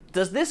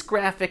Does this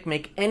graphic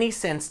make any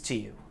sense to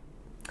you?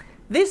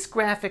 This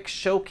graphic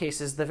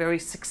showcases the very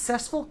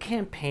successful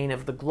campaign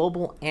of the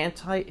global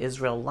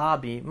anti-Israel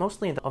lobby,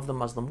 mostly of the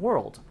Muslim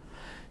world,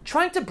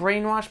 trying to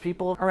brainwash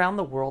people around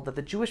the world that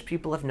the Jewish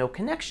people have no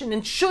connection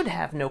and should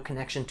have no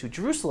connection to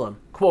Jerusalem.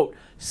 Quote,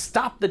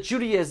 stop the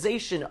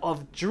Judaization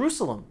of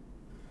Jerusalem.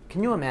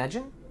 Can you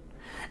imagine?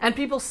 And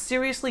people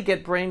seriously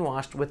get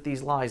brainwashed with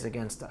these lies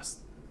against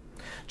us.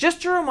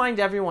 Just to remind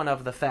everyone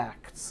of the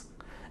facts,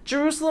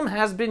 Jerusalem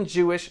has been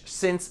Jewish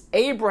since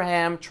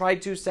Abraham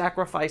tried to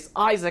sacrifice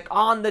Isaac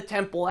on the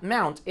Temple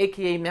Mount,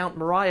 aka Mount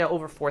Moriah,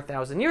 over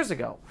 4,000 years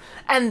ago.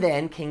 And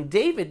then King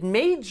David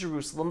made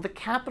Jerusalem the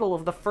capital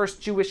of the first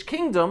Jewish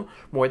kingdom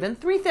more than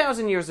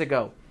 3,000 years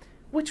ago,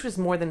 which was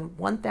more than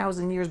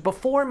 1,000 years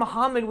before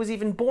Muhammad was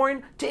even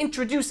born to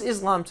introduce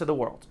Islam to the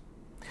world.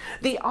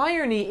 The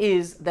irony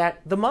is that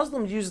the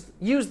Muslims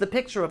use the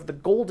picture of the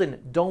golden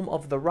dome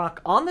of the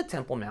rock on the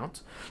Temple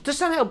Mount to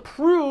somehow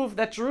prove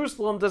that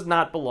Jerusalem does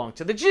not belong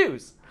to the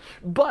Jews.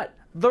 But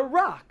the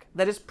rock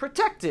that is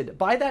protected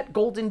by that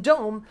golden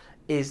dome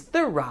is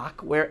the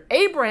rock where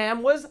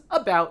Abraham was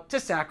about to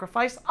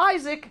sacrifice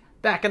Isaac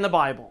back in the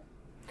Bible.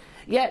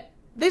 Yet,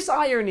 this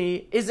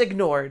irony is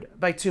ignored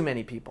by too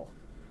many people.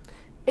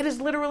 It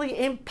is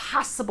literally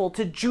impossible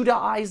to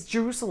Judaize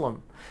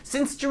Jerusalem,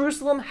 since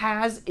Jerusalem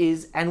has,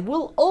 is, and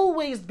will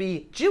always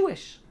be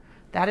Jewish.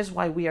 That is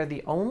why we are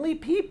the only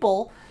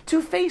people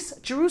to face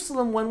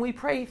Jerusalem when we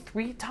pray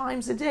 3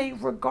 times a day,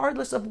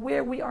 regardless of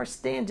where we are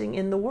standing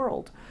in the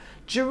world.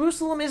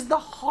 Jerusalem is the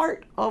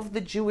heart of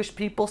the Jewish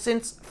people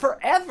since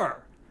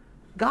forever.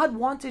 God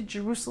wanted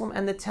Jerusalem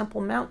and the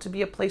Temple Mount to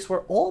be a place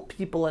where all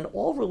people and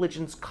all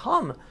religions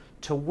come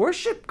to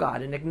worship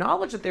God and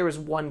acknowledge that there is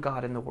one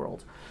God in the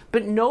world.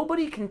 But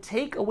nobody can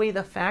take away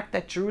the fact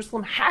that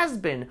Jerusalem has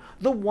been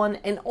the one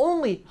and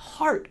only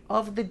heart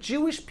of the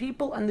Jewish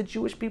people and the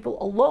Jewish people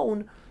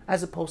alone,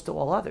 as opposed to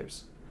all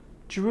others.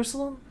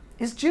 Jerusalem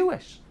is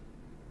Jewish.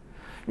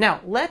 Now,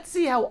 let's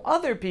see how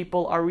other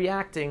people are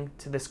reacting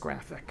to this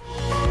graphic.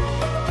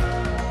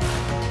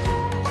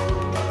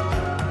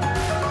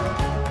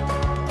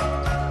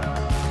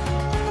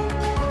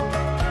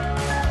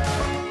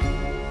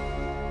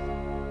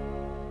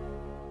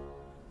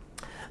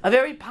 A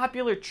very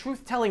popular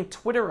truth-telling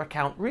Twitter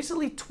account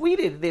recently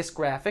tweeted this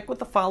graphic with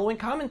the following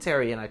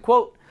commentary, and I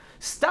quote,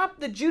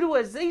 "Stop the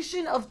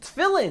Judaization of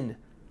tefillin."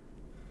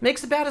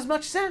 Makes about as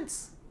much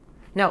sense.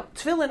 Now,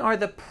 tefillin are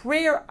the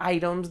prayer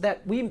items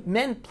that we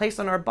men place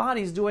on our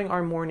bodies during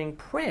our morning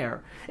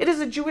prayer. It is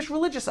a Jewish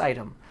religious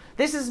item.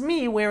 This is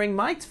me wearing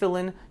my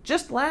tefillin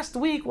just last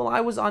week while I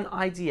was on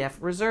IDF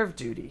reserve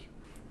duty.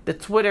 The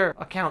Twitter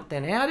account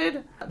then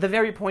added the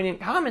very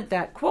poignant comment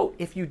that, quote,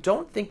 "If you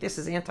don't think this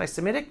is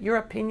anti-Semitic, your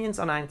opinions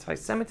on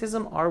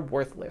anti-Semitism are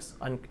worthless,"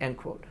 end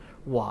quote.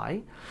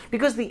 Why?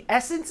 Because the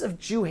essence of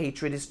Jew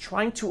hatred is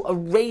trying to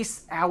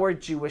erase our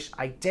Jewish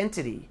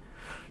identity.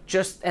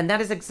 And that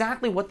is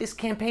exactly what this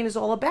campaign is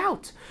all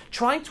about.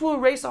 Trying to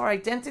erase our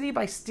identity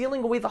by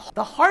stealing away the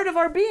heart of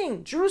our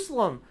being,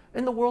 Jerusalem,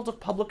 in the world of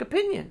public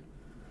opinion.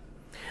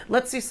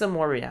 Let's see some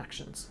more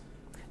reactions.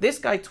 This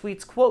guy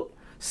tweets, quote,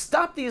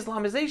 "Stop the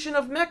Islamization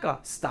of Mecca.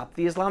 Stop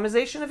the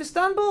Islamization of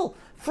Istanbul.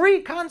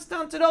 Free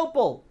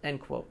Constantinople,"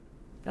 end quote.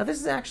 Now this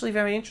is actually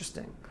very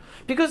interesting,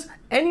 because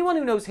anyone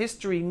who knows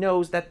history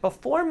knows that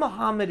before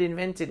Muhammad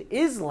invented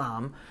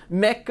Islam,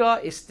 Mecca,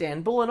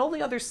 Istanbul, and all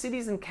the other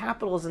cities and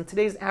capitals in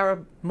today's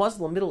Arab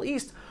Muslim Middle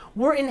East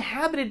were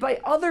inhabited by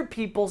other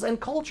peoples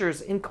and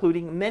cultures,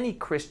 including many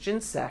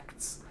Christian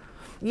sects.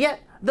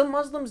 Yet, the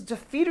Muslims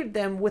defeated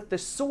them with the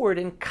sword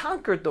and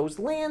conquered those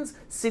lands,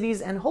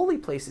 cities, and holy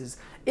places.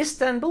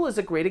 Istanbul is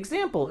a great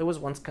example. It was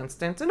once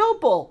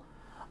Constantinople,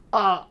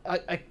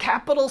 a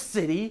capital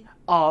city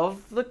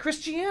of the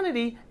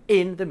Christianity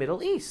in the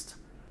Middle East.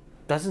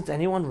 Doesn't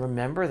anyone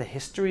remember the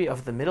history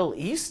of the Middle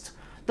East?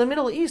 The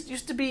Middle East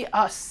used to be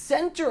a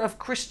center of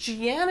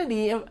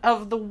Christianity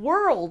of the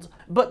world,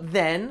 but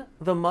then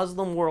the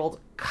Muslim world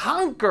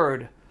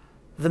conquered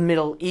the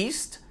Middle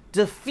East,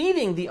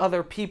 defeating the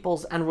other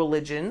peoples and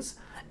religions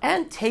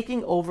and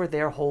taking over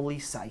their holy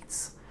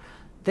sites.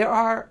 There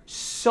are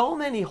so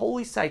many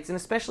holy sites, and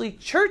especially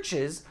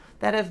churches,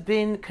 that have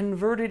been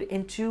converted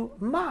into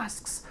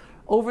mosques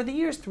over the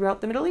years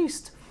throughout the Middle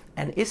East.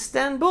 And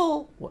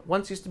Istanbul, what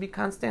once used to be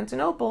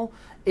Constantinople,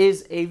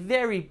 is a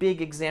very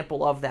big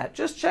example of that.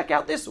 Just check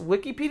out this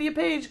Wikipedia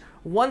page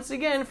once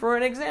again for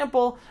an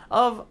example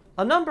of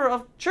a number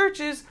of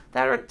churches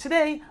that are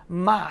today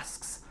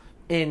mosques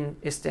in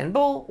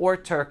Istanbul or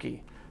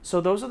Turkey. So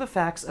those are the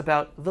facts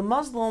about the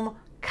Muslim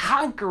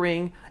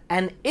conquering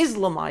and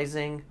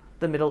Islamizing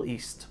the Middle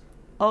East.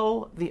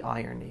 Oh, the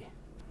irony.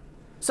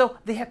 So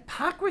the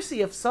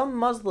hypocrisy of some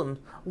Muslims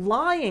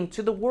lying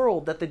to the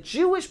world that the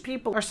Jewish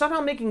people are somehow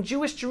making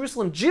Jewish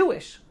Jerusalem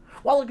Jewish,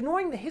 while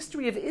ignoring the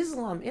history of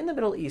Islam in the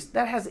Middle East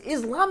that has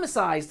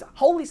Islamicized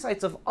holy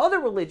sites of other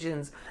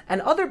religions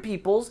and other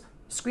peoples,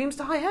 screams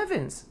to high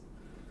heavens.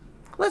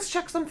 Let's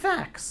check some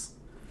facts.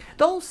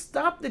 The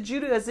Stop the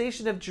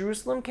Judaization of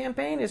Jerusalem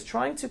campaign is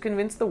trying to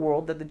convince the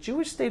world that the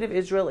Jewish state of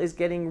Israel is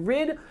getting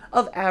rid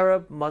of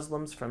Arab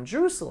Muslims from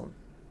Jerusalem.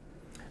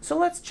 So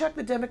let's check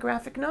the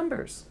demographic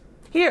numbers.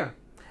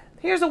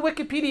 Here's a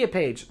Wikipedia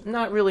page,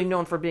 not really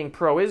known for being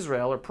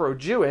pro-Israel or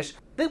pro-Jewish,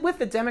 with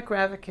the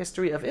demographic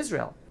history of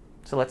Israel.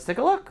 So let's take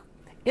a look.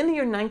 In the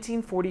year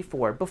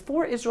 1944,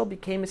 before Israel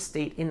became a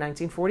state in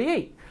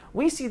 1948,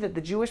 we see that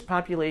the Jewish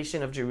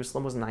population of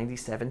Jerusalem was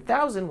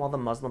 97,000, while the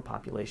Muslim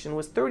population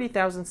was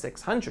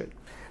 30,600.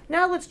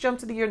 Now let's jump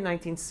to the year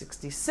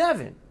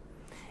 1967.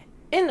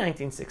 In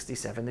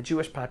 1967, the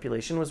Jewish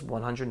population was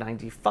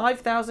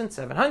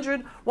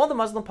 195,700, while the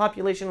Muslim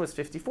population was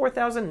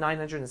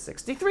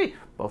 54,963.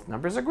 Both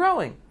numbers are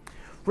growing.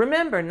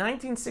 Remember,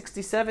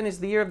 1967 is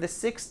the year of the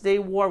Six-Day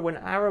War, when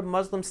Arab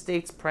Muslim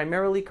states,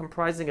 primarily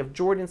comprising of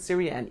Jordan,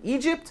 Syria, and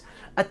Egypt,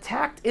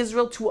 attacked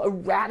Israel to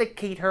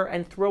eradicate her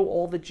and throw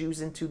all the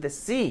Jews into the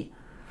sea.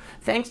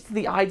 Thanks to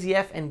the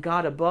IDF and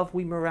God above,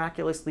 we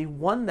miraculously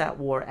won that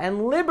war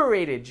and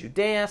liberated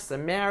Judea,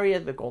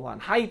 Samaria, the Golan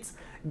Heights,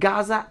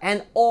 Gaza,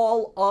 and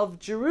all of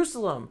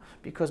Jerusalem.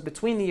 Because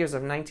between the years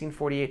of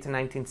 1948 to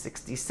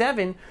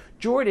 1967,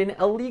 Jordan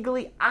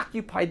illegally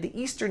occupied the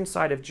eastern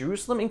side of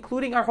Jerusalem,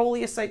 including our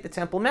holiest site, the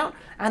Temple Mount,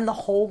 and the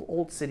whole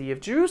old city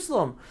of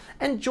Jerusalem.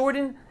 And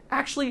Jordan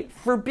actually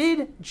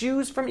forbid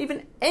Jews from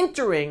even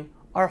entering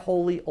our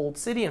holy old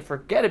city, and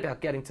forget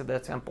about getting to the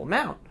Temple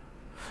Mount.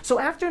 So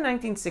after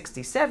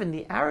 1967,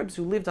 the Arabs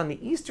who lived on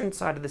the eastern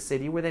side of the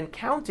city were then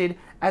counted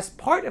as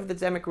part of the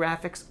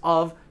demographics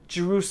of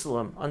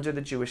Jerusalem under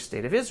the Jewish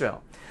state of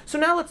Israel. So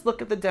now let's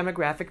look at the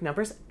demographic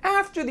numbers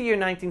after the year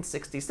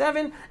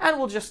 1967, and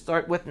we'll just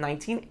start with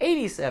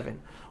 1987,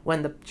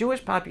 when the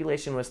Jewish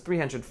population was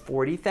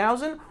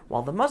 340,000,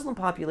 while the Muslim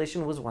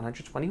population was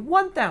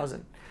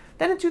 121,000.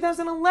 Then in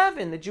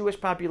 2011, the Jewish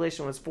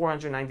population was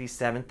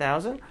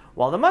 497,000,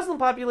 while the Muslim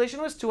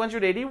population was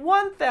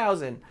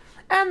 281,000.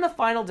 And the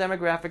final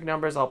demographic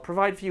numbers I'll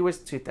provide for you is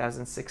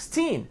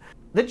 2016.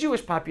 The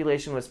Jewish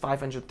population was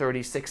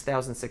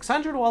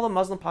 536,600, while the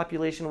Muslim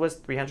population was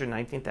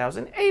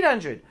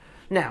 319,800.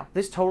 Now,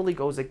 this totally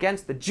goes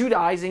against the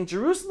Judaizing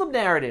Jerusalem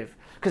narrative,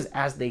 because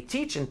as they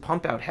teach and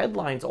pump out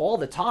headlines all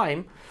the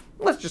time,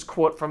 let's just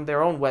quote from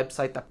their own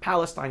website, the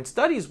Palestine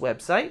Studies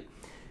website,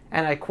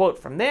 and I quote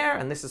from there,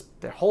 and this is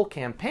their whole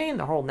campaign,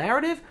 the whole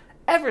narrative.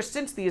 Ever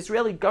since the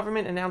Israeli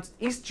government announced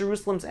East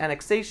Jerusalem's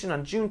annexation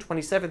on June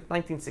 27,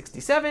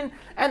 1967,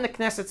 and the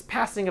Knesset's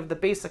passing of the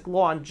Basic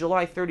Law on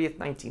July 30,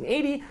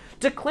 1980,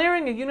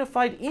 declaring a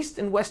unified East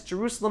and West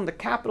Jerusalem the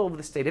capital of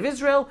the State of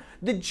Israel,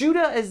 the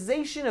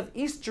Judaization of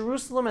East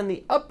Jerusalem and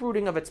the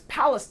uprooting of its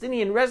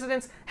Palestinian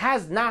residents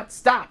has not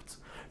stopped.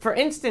 For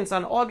instance,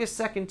 on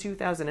August 2,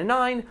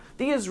 2009,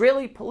 the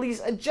Israeli police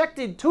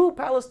ejected 2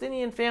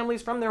 Palestinian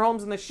families from their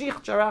homes in the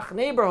Sheikh Jarrah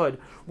neighborhood,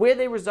 where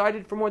they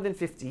resided for more than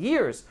 50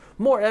 years.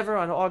 Moreover,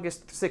 on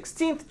August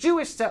 16th,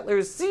 Jewish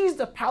settlers seized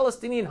a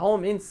Palestinian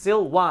home in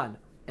Silwan.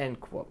 End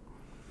quote.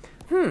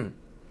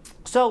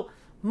 So,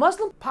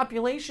 Muslim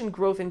population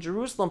growth in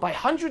Jerusalem by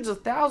hundreds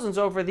of thousands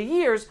over the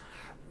years,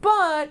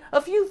 but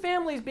a few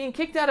families being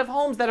kicked out of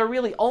homes that are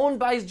really owned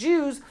by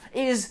Jews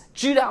is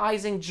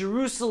Judaizing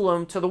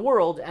Jerusalem to the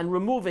world and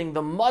removing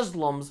the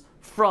Muslims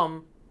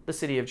from the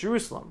city of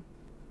Jerusalem.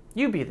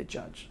 You be the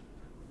judge.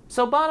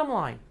 So bottom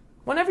line,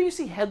 whenever you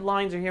see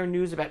headlines or hear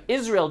news about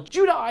Israel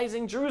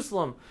Judaizing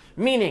Jerusalem,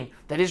 meaning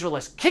that Israel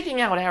is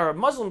kicking out Arab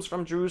Muslims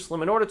from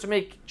Jerusalem in order to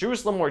make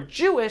Jerusalem more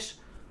Jewish,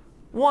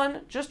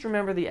 1, just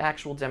remember the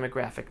actual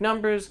demographic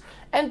numbers,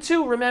 and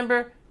 2,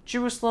 remember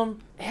Jerusalem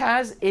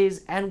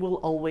is, and will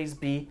always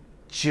be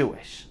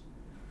Jewish.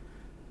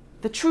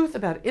 The truth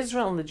about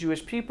Israel and the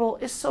Jewish people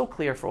is so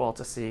clear for all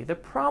to see. The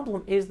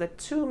problem is that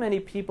too many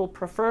people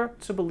prefer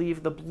to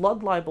believe the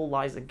blood libel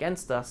lies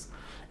against us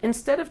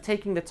instead of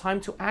taking the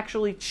time to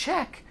actually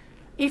check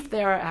if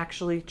they are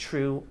actually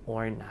true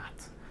or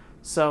not.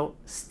 So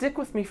stick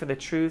with me for the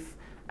truth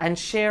and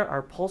share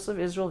our Pulse of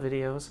Israel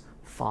videos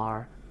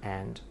far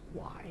and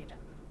wide.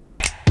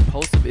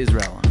 Pulse of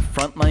Israel,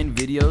 frontline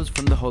videos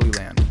from the Holy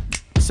Land.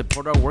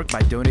 Support our work by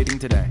donating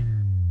today.